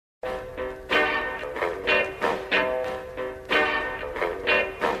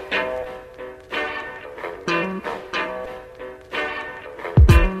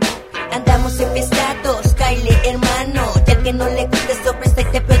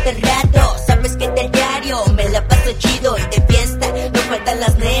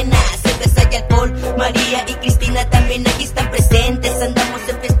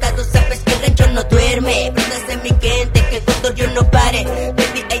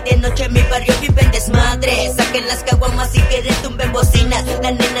noche en mi barrio viven desmadre. Saquen las caguamas y quieren tumben bocinas.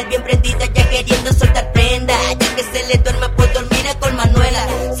 La nena bien prendida ya queriendo soltar prenda. Ya que se le duerma pues dormirá con Manuela.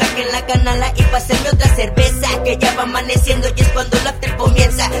 Saquen la canala y pásenme otra cerveza, que ya va amaneciendo y es cuando el after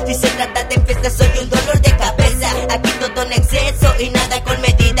comienza. Si se trata de fiesta soy un dolor de cabeza. Aquí todo en exceso y nada con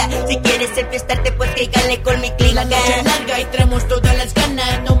medida. Si quieres enfiestarte pues cáigale con mi clica. La noche es larga y traemos todas las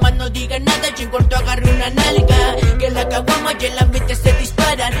ganas. No más no diga nada, y en corto agarre una nalga. Que la caguama y el ambiente se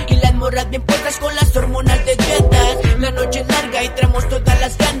disparan. Y las morras bien puestas con las hormonas de dietas. La noche es larga y traemos todas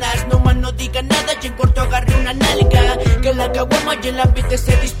las ganas. No más no diga nada, y en corto agarre una nalga. Que la caguama y el ambiente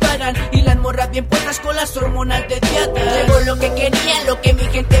se disparan. Y las morras bien puestas con las hormonas de dietas. Llevo lo que quería, lo que mi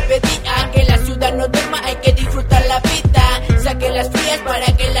gente pedía. Que la ciudad no duerma, hay que disfrutar la vida. Saque las frías para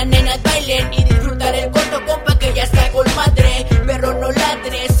que las nenas bailen. Y disfrutar el corto, compa, que ya está con madre. Perro no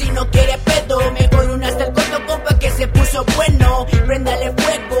ladre, si no quiere pedo. Mejor una hasta el corto, compa, que se puso bueno. Préndale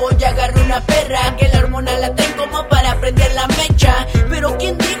fuego y agarre una perra. Que la hormona la traen como para prender la mecha. Pero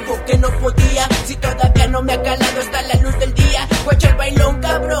 ¿quién dijo que no podía? Si todavía no me ha calado hasta la luz del día. Guacha el bailón,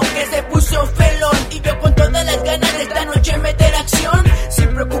 cabrón, que se puso felón. Y veo con todas las ganas de esta noche meter acción. Sin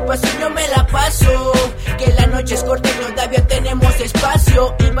preocupación yo me la paso. Que la noche es corta y todavía tenemos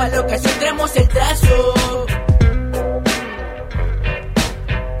espacio. Y para la ocasión traemos el trazo.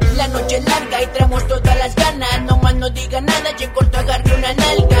 La noche es larga y traemos todas las ganas. No más no diga nada, y en corto agarre una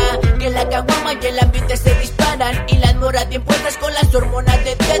nalga. Que la caguama y el ambiente se disparan. Y las moras bien puestas con las hormonas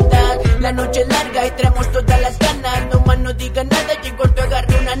de tetas. La noche es larga y traemos todas las ganas. No más no diga nada, y en corto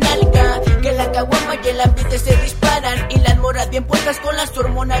agarre una nalga. Que la caguama y el ambiente se disparan. Y las moras bien puestas con las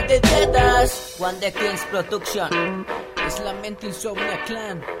hormonas de tetas. One the Kings Production. Es la mente insomnia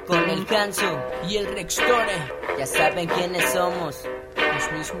clan. Con el hanzu Y el Rextore. ya saben quiénes somos.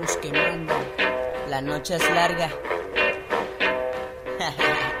 Los mismos que mandan. La noche es larga.